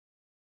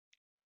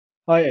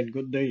Hi and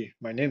good day.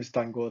 My name is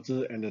Guo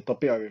Zhi, and the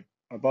topic I'm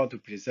about to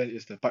present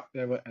is the pipe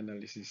level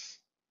analysis.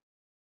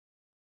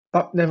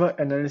 Pipe level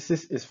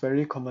analysis is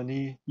very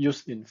commonly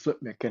used in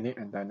fluid mechanics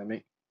and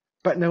dynamics.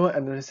 Pipe level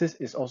analysis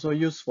is also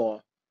used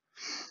for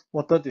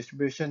water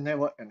distribution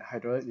network and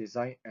hydraulic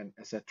design and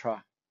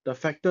etc. The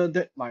factors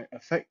that might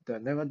affect the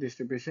network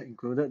distribution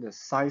included the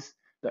size,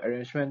 the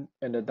arrangement,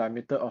 and the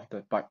diameter of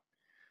the pipe.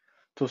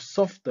 To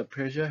solve the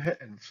pressure head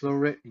and flow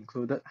rate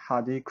included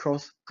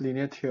Hardy-Cross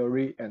linear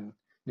theory and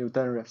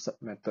Newton-Raphson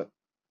method.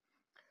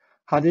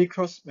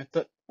 Hardy-Cross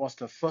method was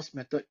the first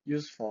method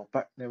used for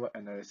pipe network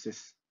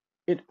analysis.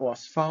 It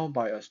was found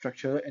by a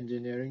structural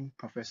engineering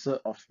professor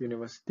of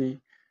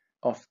University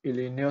of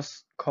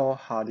Illinois called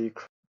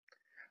Hardy-Cross.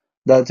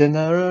 The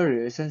general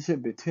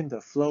relationship between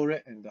the flow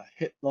rate and the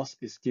head loss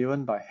is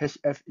given by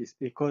Hf is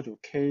equal to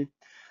K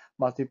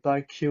multiply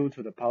Q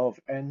to the power of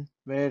N,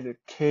 where the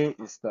K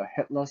is the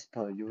head loss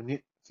per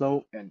unit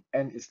flow and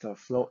N is the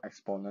flow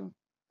exponent.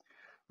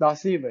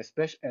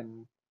 Darcy-Weisbach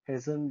and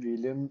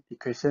Hazen-Williams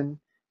equation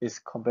is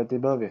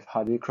compatible with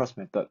Hardy-Cross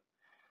method.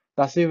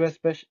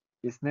 Darcy-Weisbach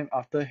is named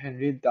after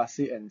Henry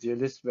Darcy and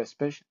Julius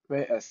Weisbach,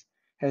 whereas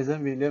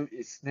Hazen-Williams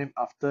is named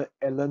after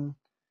Allen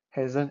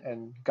Hazen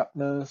and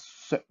Gardner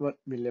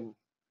Swartz-Williams.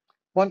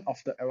 One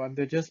of the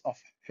advantages of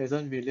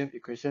Hazen-Williams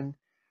equation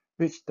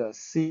which the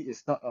C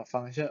is not a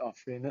function of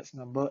Reynolds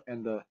number,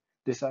 and the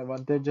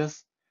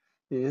disadvantages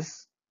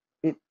is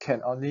it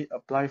can only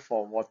apply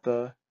for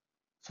water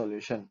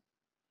solution.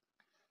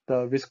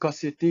 The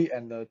viscosity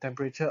and the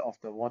temperature of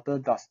the water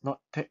does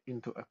not take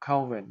into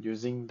account when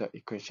using the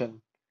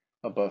equation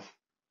above.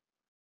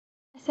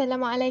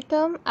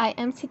 Assalamualaikum, I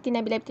am Siti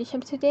Nabilah binti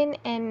Shamsudin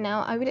and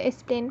now I will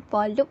explain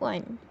for loop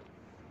 1.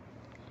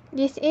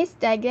 This is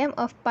diagram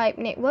of pipe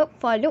network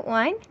for loop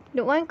 1.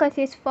 Loop 1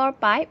 consists 4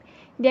 pipe,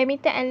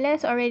 diameter and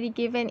length already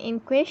given in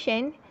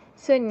question,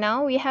 so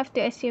now we have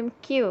to assume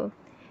Q.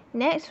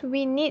 Next,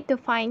 we need to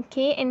find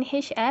K and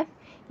HF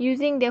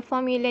using the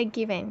formula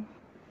given.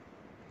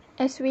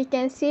 As we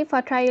can see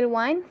for trial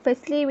 1,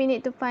 firstly we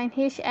need to find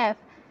HF.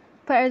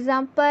 For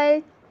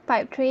example,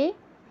 pipe 3.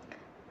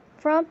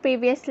 From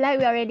previous slide,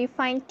 we already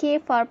find K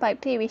for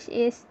pipe 3, which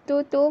is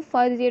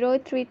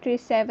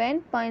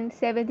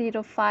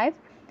 2240337.705.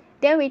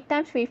 Then we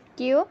times with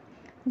Q,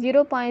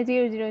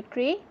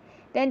 0.003.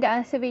 Then the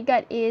answer we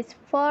got is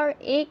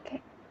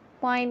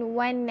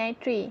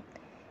 48.193.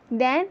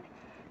 Then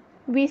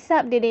we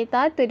sub the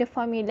data to the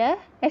formula.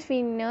 As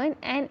we know,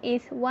 N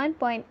is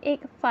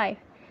 1.85.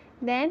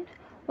 Then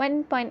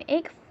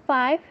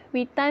 1.85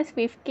 we times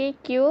with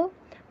KQ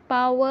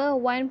power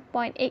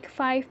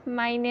 1.85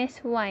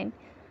 minus 1.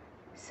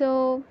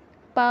 So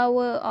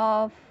power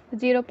of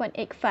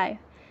 0.85.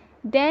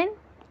 Then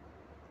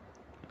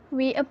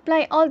we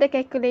apply all the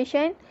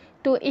calculation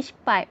to each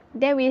pipe.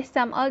 Then we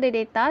sum all the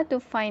data to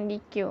find the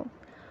Q.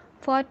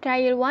 For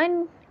trial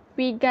 1,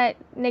 we got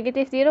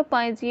negative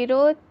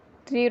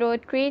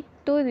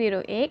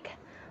 0.003208.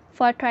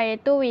 For trial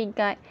 2, we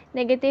got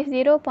negative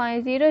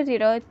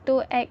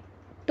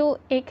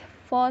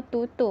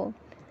 0.0028422.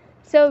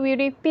 So we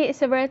repeat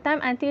several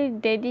times until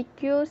the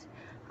DQs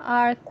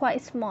are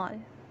quite small.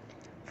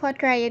 For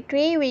trial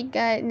 3, we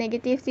got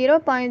negative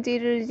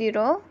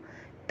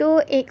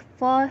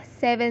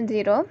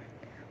 0.002847.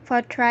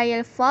 For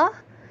trial 4,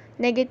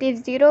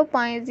 negative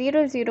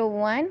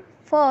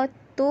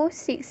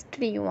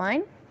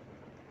 0.00142631.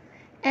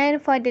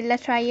 And for the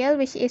last trial,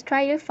 which is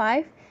trial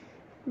 5,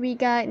 we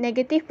got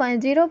negative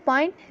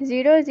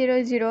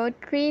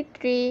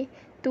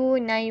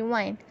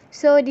 0.00033291.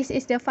 So this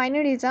is the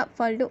final result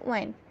for loop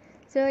 1.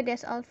 So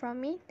that's all from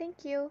me.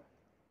 Thank you.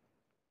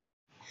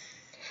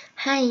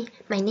 Hi,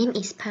 my name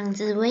is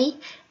Zhi Wei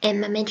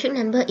and my metric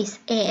number is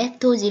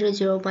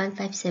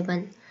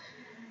AF200157.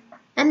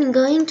 I'm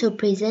going to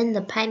present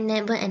the pipe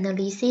network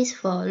analysis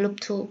for loop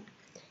 2.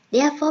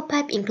 There are 4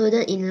 pipes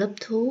included in loop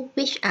 2,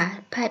 which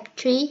are pipe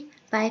 3,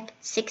 5,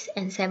 6,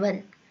 and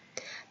 7.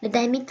 The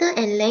diameter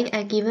and length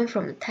are given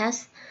from the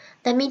task.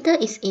 Diameter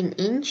is in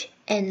inch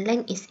and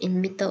length is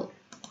in meter.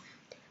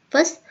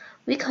 First,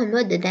 we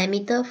convert the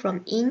diameter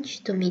from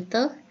inch to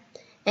meter,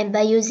 and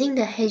by using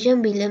the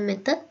Hazen-Williams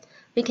method,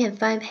 we can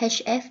find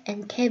HF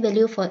and K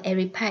value for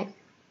every pipe.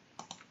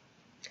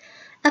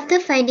 After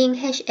finding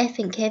HF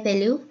and K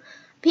value,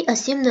 we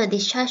assume the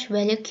discharge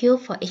value Q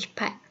for each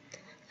pipe.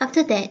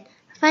 After that,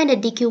 find the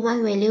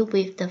dQ1 value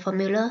with the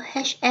formula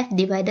HF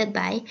divided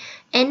by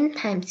N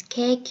times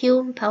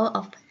KQ power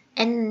of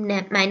N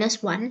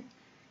minus 1.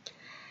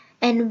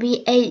 And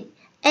we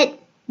add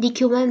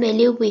dQ1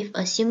 value with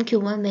assumed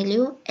Q1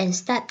 value and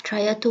start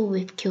trial 2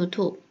 with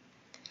Q2.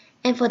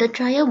 And for the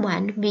trial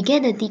 1, we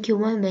get the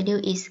dQ1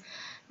 value is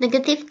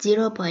negative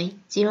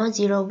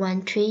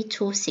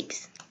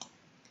 0.001326.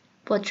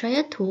 For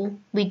trial 2,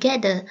 we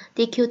get the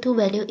dQ2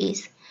 value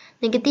is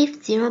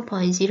negative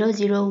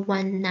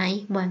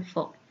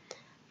 0.001914.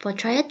 For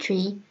trial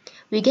 3,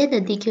 we get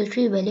the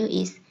dQ3 value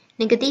is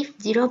negative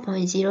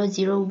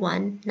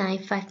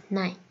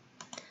 0.001959.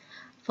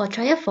 For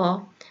trial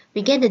 4,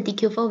 we get the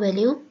dQ4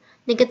 value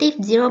negative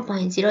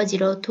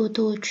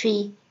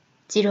 0.00223.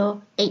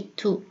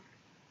 0.082.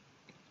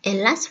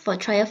 And last, for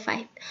trial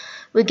 5,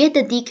 we get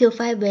the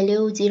DQ5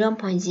 value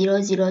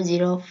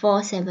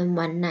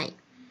 0.0004719.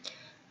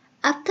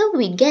 After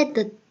we get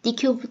the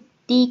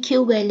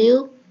DQ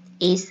value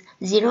is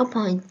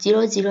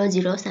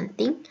 0.000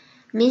 something,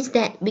 means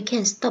that we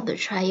can stop the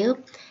trial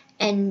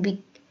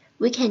and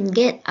we can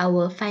get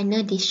our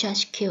final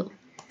discharge Q.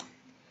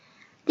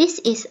 This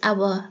is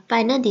our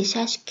final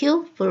discharge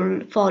Q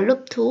for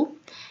loop 2,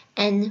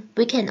 and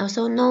we can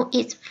also know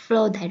its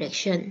flow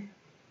direction.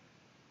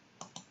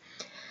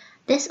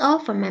 That's all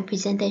from my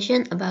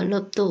presentation about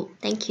loop 2.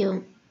 Thank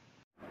you.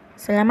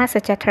 Selamat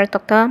sejahtera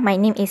Doktor. My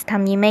name is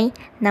Tham Yee Mei.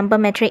 Number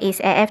metric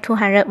is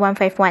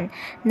AF200151.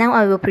 Now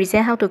I will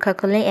present how to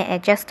calculate and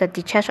adjust the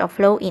discharge of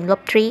flow in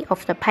loop 3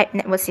 of the pipe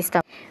network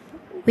system.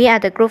 We are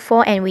the group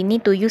 4 and we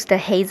need to use the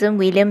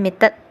Hazen-Williams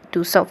method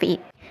to solve it.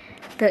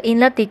 The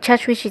inlet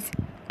discharge, which is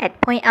at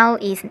point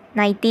out, is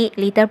 90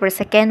 liter per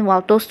second,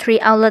 while those 3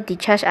 outlet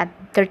discharge are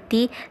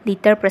 30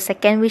 liter per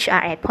second, which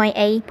are at point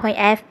A, point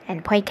F,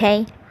 and point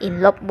K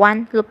in loop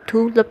 1, loop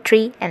 2, loop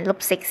 3, and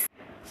loop 6.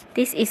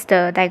 This is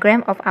the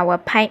diagram of our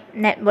pipe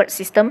network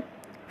system.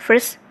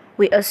 First,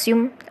 we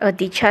assume a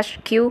discharge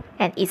Q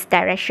and its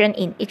direction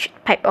in each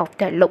pipe of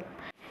the loop.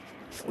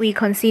 We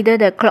consider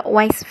the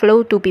clockwise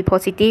flow to be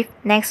positive.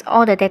 Next,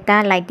 all the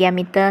data like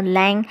diameter,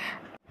 length,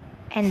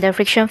 and the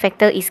friction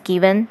factor is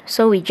given,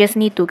 so we just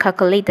need to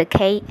calculate the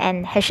K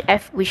and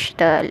HF, which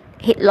the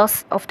heat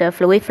loss of the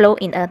fluid flow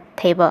in a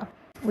table.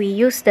 We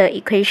use the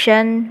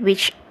equation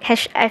which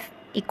HF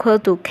equal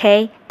to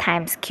K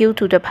times Q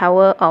to the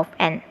power of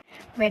N,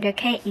 where the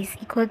K is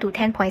equal to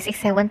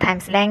 10.67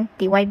 times length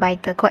divided by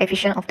the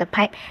coefficient of the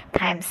pipe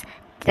times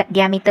the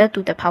diameter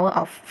to the power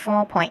of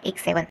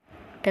 4.87.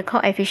 The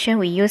coefficient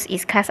we use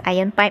is cast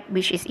iron pipe,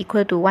 which is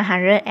equal to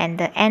 100, and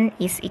the N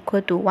is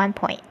equal to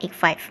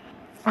 1.85.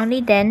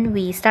 Only then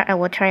we start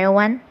our trial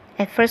 1.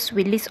 At first,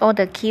 we list all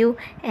the Q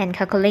and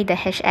calculate the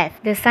HF.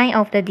 The sign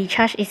of the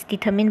discharge is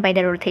determined by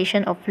the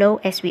rotation of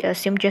flow as we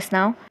assumed just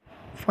now.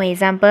 For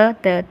example,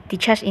 the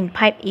discharge in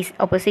pipe is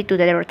opposite to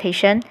the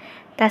rotation.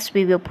 Thus,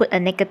 we will put a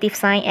negative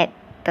sign at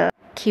the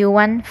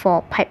Q1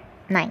 for pipe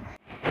 9.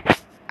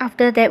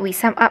 After that, we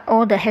sum up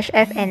all the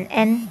HF and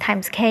N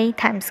times K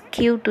times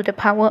Q to the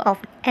power of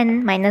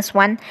N minus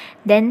 1.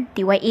 Then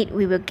divide it,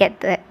 we will get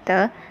the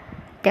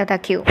delta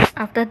Q.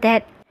 After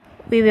that,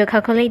 we will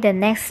calculate the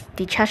next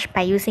discharge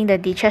by using the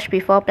discharge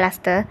before plus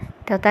the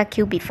delta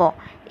Q before.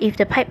 If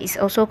the pipe is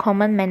also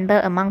common member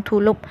among 2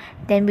 loops,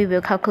 then we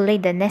will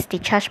calculate the next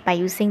discharge by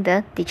using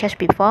the discharge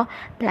before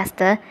plus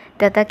the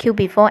delta Q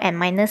before and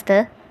minus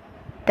the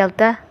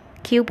delta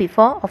Q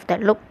before of the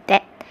loop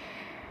that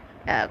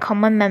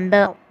common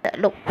member of the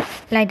loop.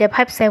 Like the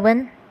pipe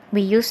 7,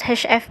 we use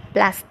HF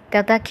plus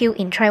delta Q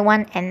in try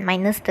 1 and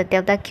minus the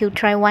delta Q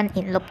try 1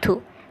 in loop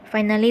 2.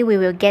 Finally, we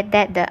will get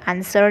that the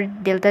answer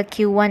delta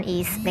Q1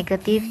 is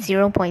negative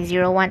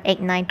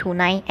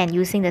 0.018929, and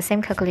using the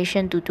same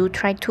calculation to do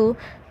try 2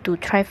 to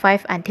try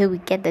 5 until we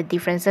get the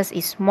differences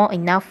is small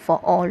enough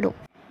for all loops.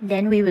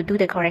 Then we will do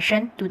the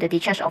correction to the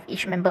discharge of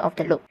each member of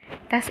the loop.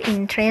 Thus,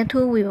 in trial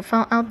 2, we will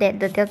find out that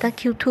the delta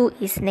Q2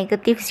 is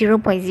negative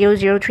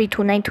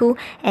 0.003292,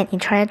 and in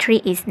trial 3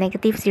 is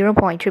negative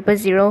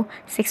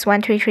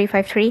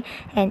 0.000613353,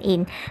 and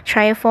in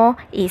trial 4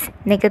 is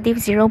negative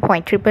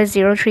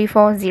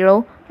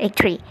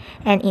 0.000348083,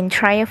 and in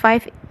trial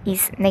 5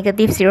 is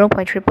negative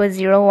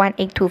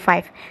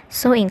 0.0001825.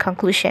 So in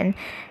conclusion,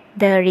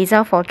 the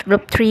result for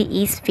loop 3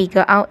 is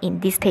figured out in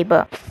this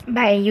table.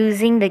 By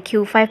using the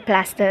Q5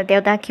 plus the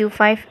delta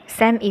Q5,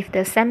 same if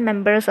the same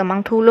members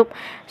among 2 loops,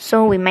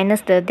 so we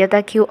minus the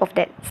delta Q of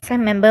that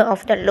same member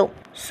of the loop,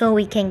 so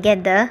we can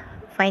get the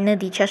final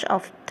discharge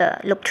of the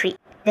loop 3.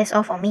 That's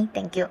all for me.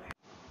 Thank you.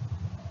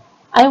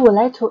 I would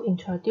like to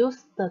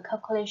introduce the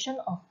calculation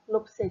of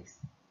loop 6.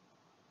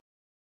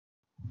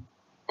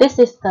 This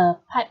is the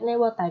pipe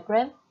network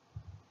diagram,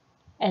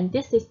 and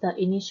this is the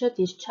initial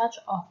discharge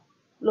of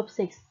loop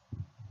 6.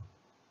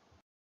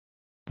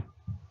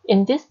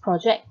 In this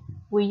project,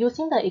 we're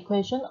using the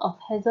equation of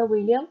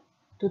Hazen-Williams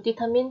to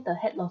determine the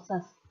head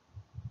losses.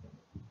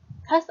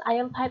 Cast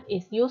iron pipe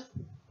is used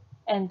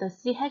and the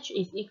CH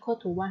is equal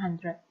to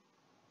 100.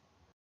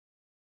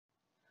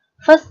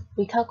 First,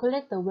 we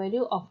calculate the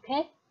value of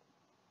K.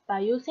 By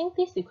using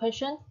this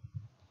equation,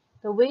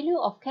 the value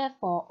of K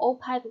for all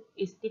pipe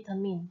is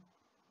determined.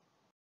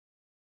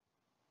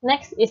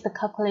 Next is the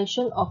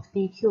calculation of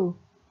DQ.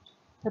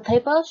 The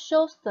table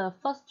shows the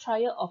first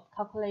trial of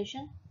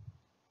calculation.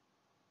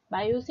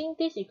 By using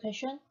this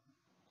equation,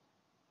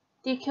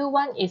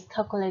 DQ1 is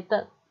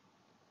calculated.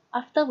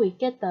 After we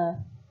get the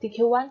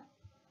DQ1,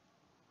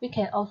 we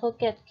can also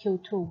get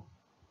Q2.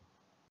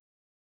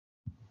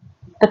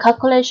 The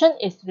calculation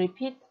is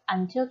repeated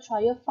until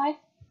trial 5.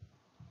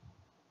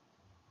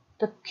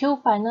 The Q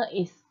final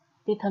is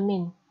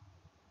determined.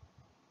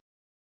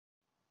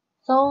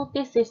 So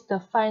this is the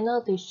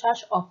final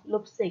discharge of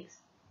loop 6.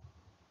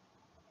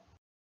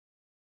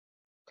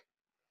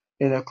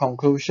 In a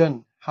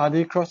conclusion,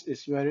 Hardy cross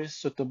is very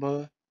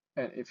suitable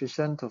and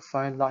efficient to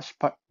find large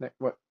pipe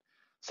network.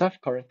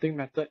 Self-correcting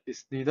method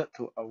is needed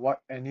to avoid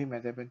any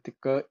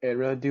mathematical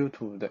error due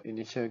to the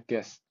initial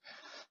guess.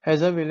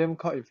 Hazen-Williams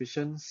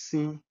coefficient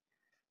C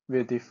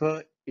will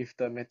differ if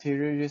the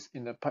material used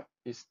in the pipe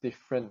is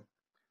different.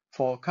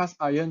 For cast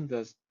iron,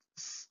 the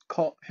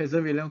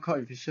Hazen-Williams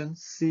coefficient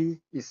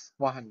C is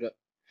 100.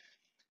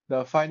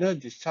 The final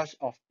discharge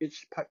of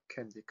each pipe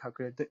can be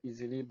calculated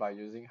easily by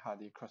using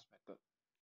Hardy cross method.